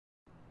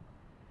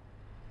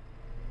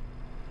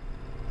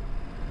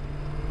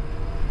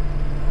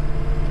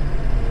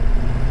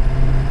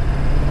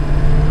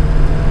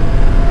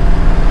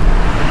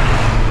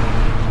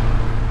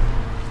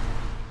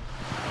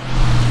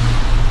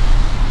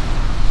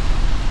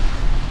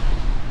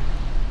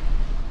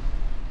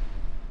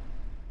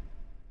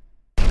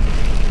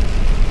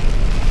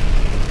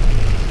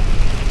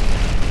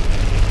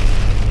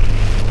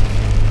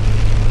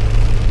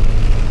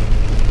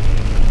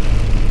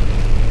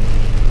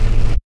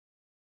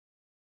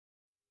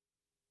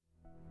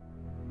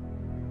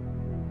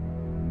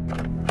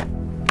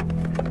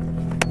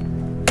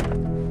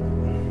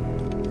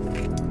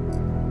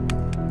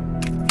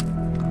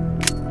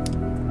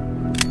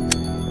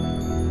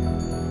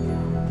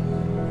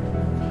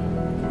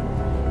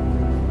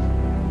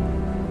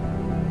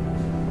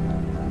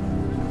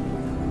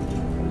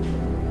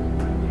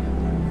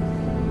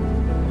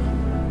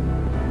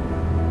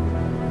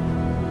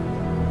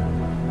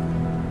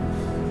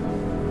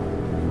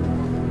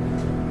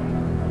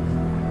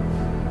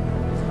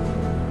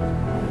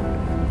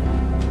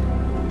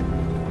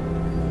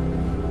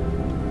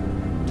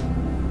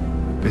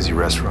busy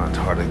restaurant,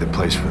 hardly the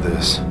place for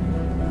this. I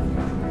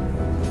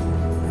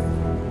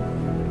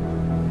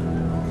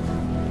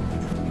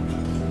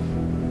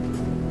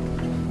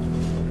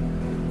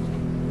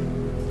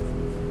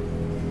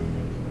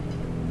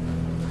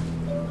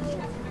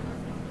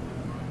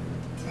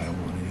don't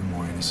want any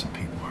more innocent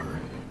people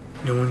hurt.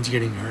 No one's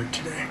getting hurt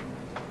today.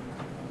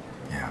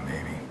 Yeah,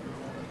 maybe.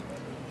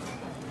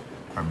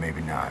 Or maybe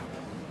not.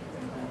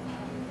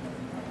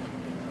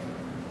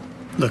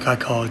 Look, I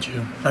called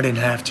you. I didn't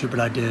have to, but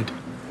I did.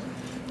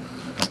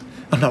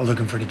 I'm not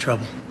looking for any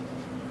trouble.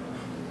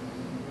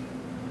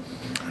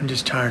 I'm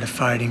just tired of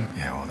fighting.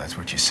 Yeah, well, that's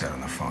what you said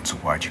on the phone, so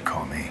why'd you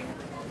call me?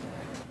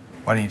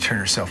 Why didn't you turn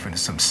yourself into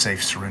some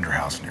safe surrender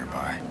house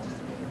nearby?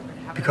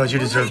 Because you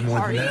deserve more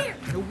than that.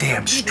 You're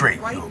damn straight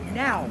you owe me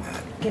now. more than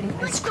that. Getting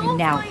ice cream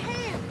now.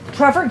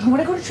 Trevor, you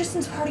want to go to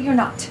Tristan's party or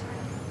not?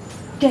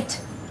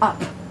 Get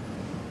up.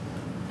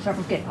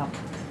 Trevor, get up.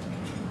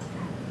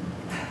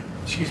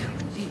 Excuse me.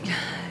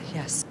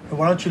 Yes.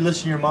 Why don't you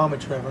listen to your mama,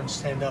 Trevor, and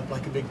stand up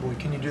like a big boy?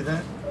 Can you do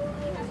that?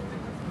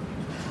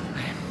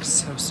 I'm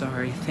so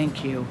sorry.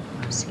 Thank you.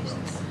 Excuse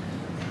me.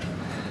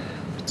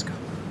 Let's go.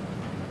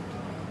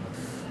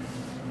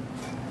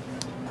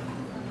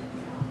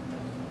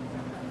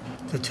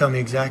 So tell me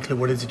exactly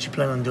what is it you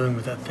plan on doing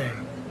with that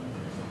thing?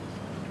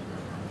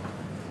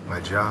 My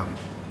job.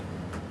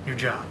 Your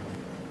job.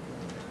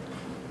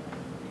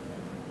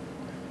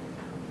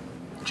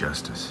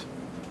 Justice.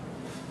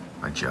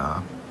 My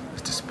job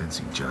is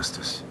dispensing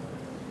justice.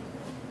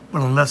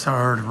 Well, unless I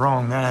heard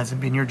wrong, that hasn't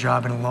been your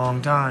job in a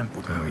long time.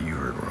 No, you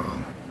heard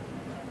wrong.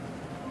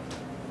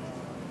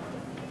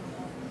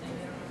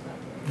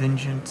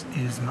 Vengeance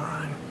is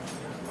mine.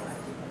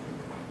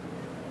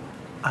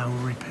 I will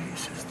repay,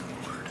 says the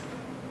Lord.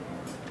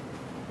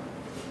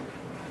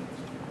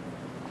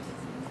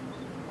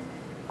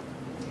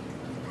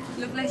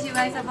 Look like you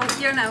guys are both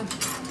here now.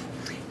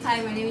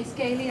 Hi, my name is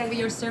Kaylee. I'll be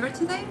your server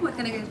today. What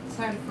can I get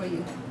started for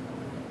you?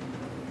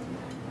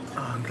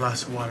 A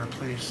glass of water,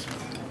 please.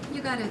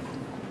 You got it.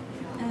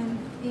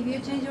 If you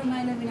change your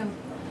mind, let me know.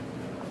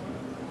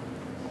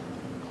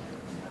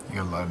 You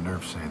got a lot of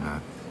nerve saying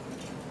that.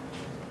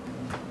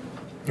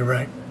 You're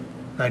right.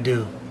 I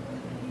do.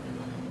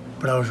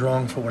 But I was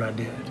wrong for what I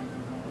did.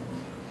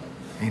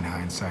 Ain't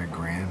hindsight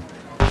grand?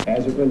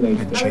 As it relates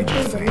Didn't to change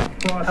a thing.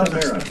 across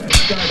America.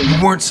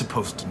 You weren't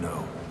supposed to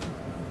know.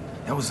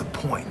 That was the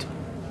point.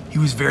 He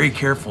was very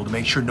careful to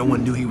make sure no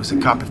one knew he was a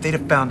cop. If they'd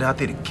have found out,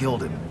 they'd have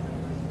killed him.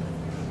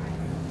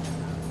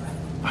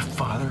 My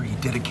father, he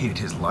dedicated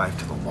his life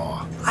to the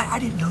law. I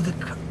didn't know the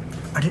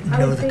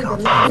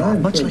cops were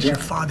involved, much less your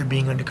father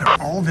being undercover.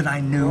 All that I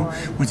knew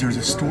was there was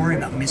a story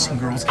about missing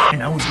girls,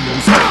 and I was going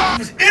to say I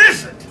was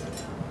innocent.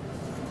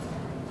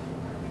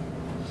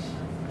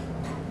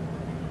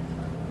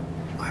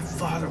 My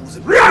father was a...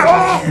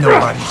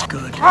 Nobody's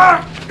good.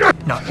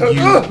 Not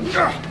you.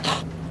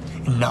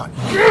 And not me.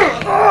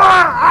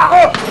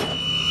 I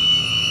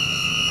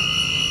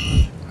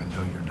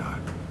know you're not.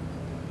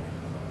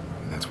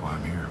 And that's why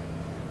I'm here.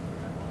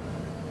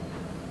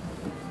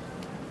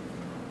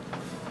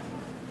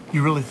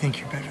 You really think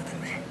you're better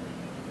than me?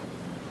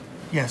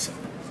 Yes.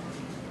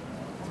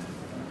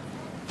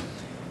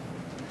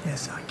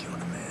 Yes, I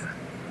killed a man.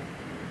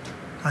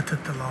 I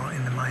took the law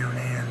into my own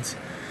hands,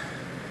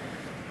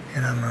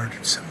 and I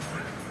murdered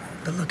someone.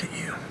 But look at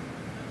you.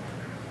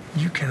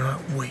 You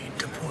cannot wait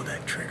to pull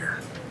that trigger.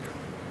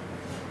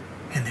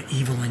 And the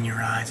evil in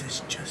your eyes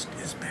is just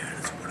as bad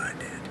as what I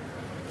did.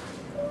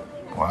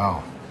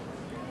 Wow.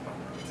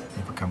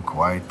 You've become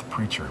quite the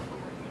preacher.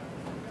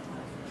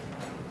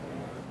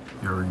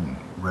 You ever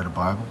read a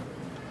Bible?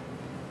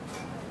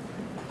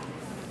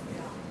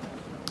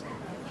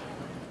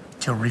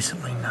 Till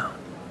recently, no.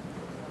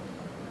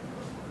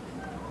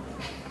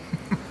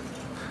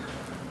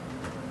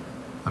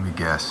 Let me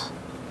guess.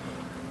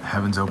 The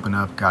heavens opened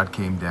up, God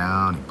came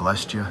down, he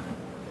blessed you,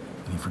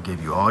 and he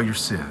forgave you all your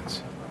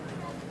sins.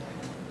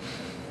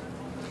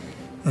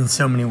 In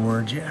so many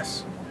words,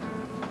 yes.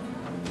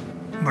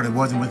 But it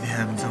wasn't with the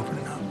heavens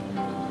opening up.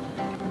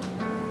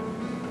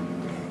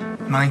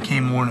 Mine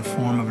came more in the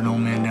form of an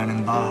old man down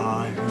in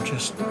Baja who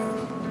just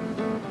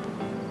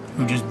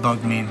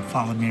bugged me and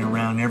followed me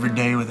around every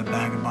day with a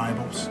bag of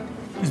Bibles,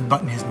 just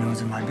butting his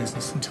nose in my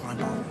business until I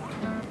bought one.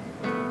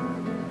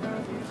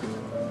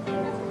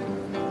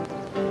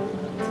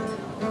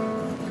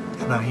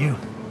 How about you?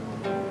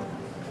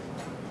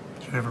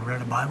 You ever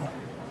read a Bible?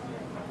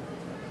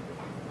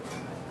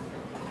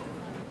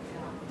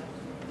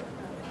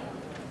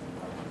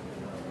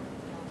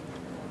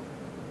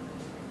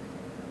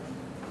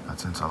 Not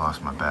since I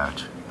lost my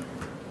badge.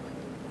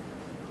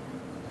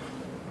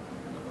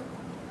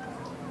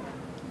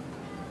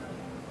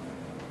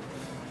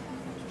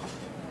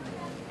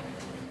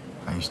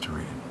 I used to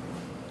read.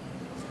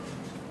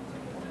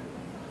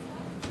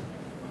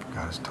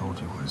 God has told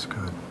you what is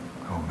good,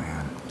 oh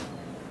man.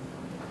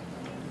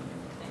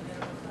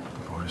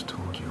 The Lord has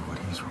told you what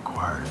he's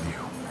required of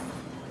you.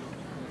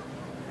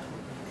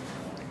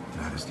 And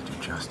that is to do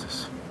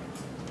justice.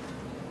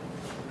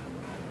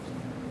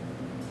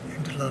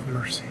 And to love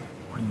mercy.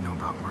 What do you know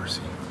about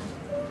mercy?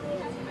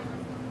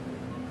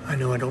 I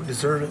know I don't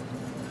deserve it.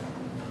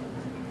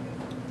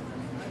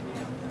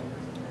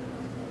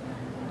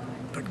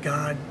 But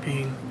God,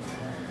 being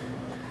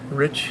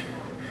rich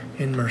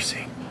in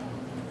mercy,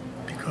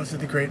 because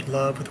of the great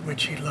love with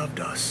which He loved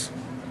us,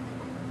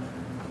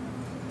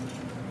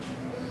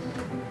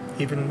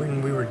 even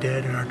when we were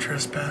dead in our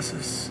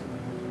trespasses,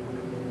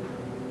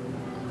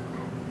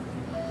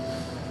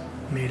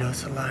 made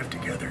us alive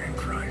together in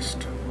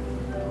Christ.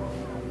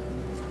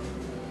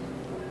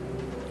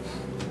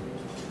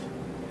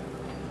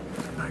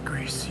 By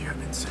grace you have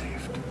been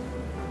saved.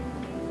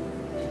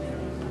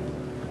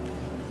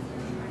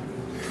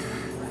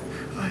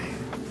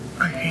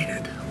 I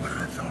hated what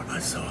I thought I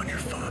saw in your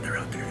father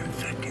out there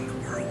infecting the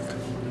world.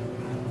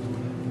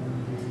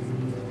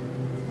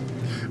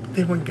 But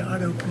then when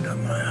God opened up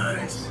my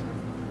eyes,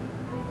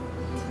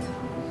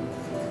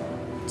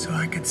 so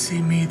I could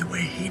see me the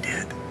way He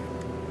did,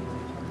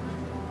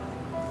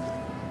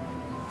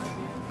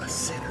 a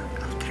sinner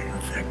out there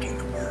infecting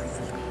the world,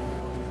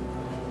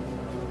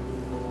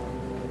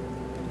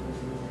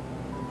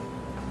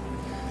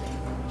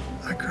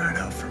 I cried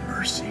out for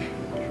mercy,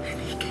 and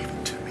He gave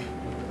it to me.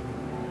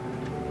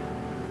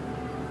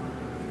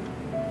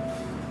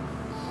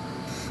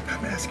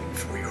 I'm asking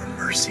for your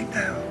mercy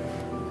now.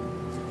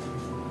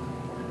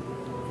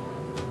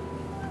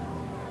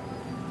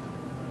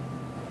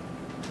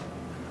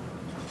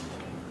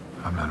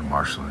 I'm not a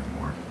marshal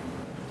anymore.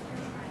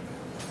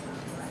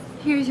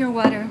 Here's your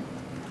water.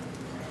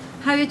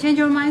 Have you changed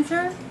your mind,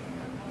 sir?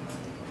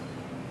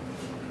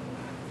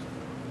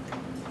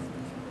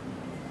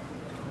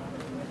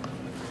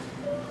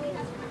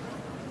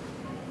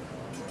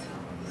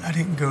 I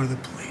didn't go to the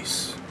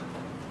police.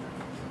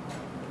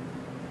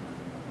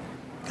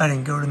 I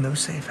didn't go to no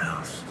safe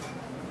house.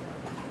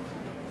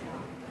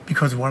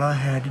 Because what I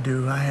had to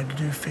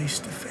do face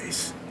to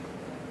face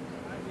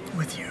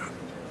with you.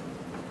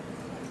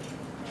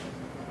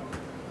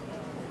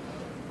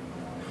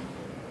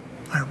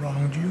 I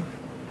wronged you.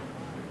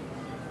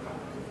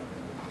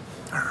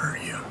 I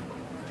hurt you.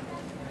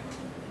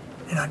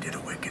 And I did a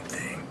wicked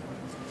thing.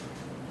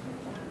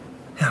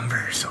 And I'm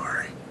very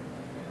sorry.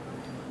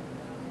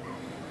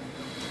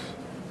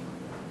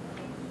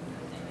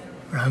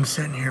 But I'm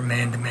sitting here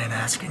man to man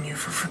asking you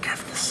for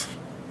forgiveness.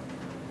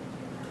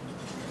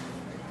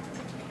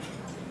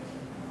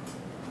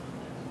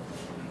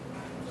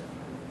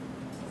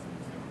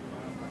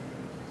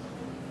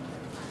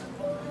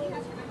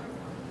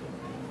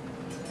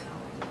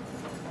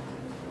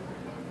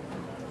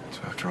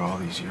 So after all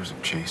these years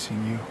of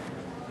chasing you,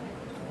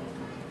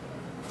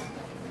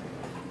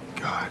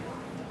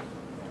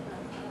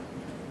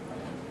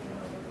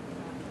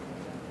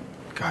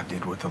 God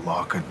did what the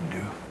law couldn't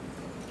do.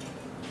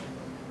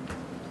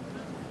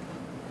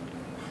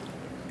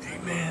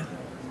 Amen.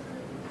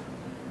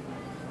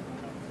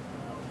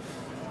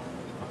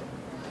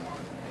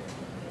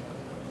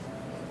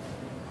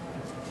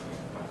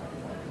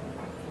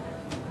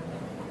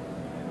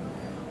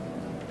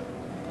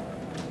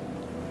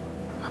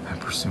 I've been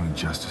pursuing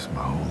justice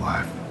my whole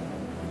life.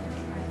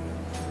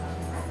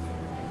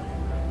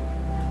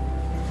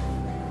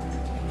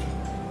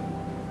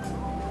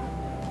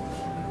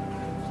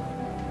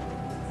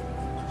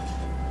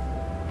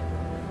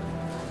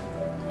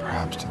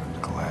 Perhaps to the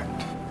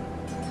neglect,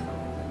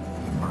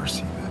 the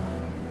mercy that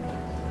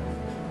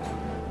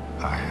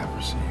I have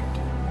received.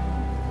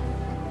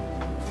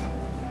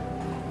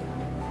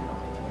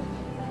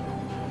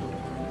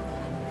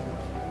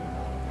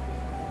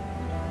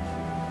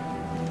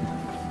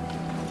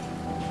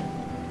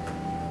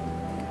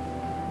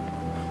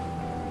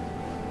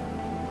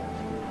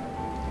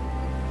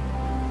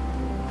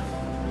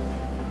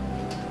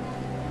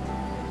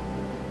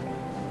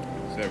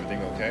 Is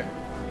everything okay?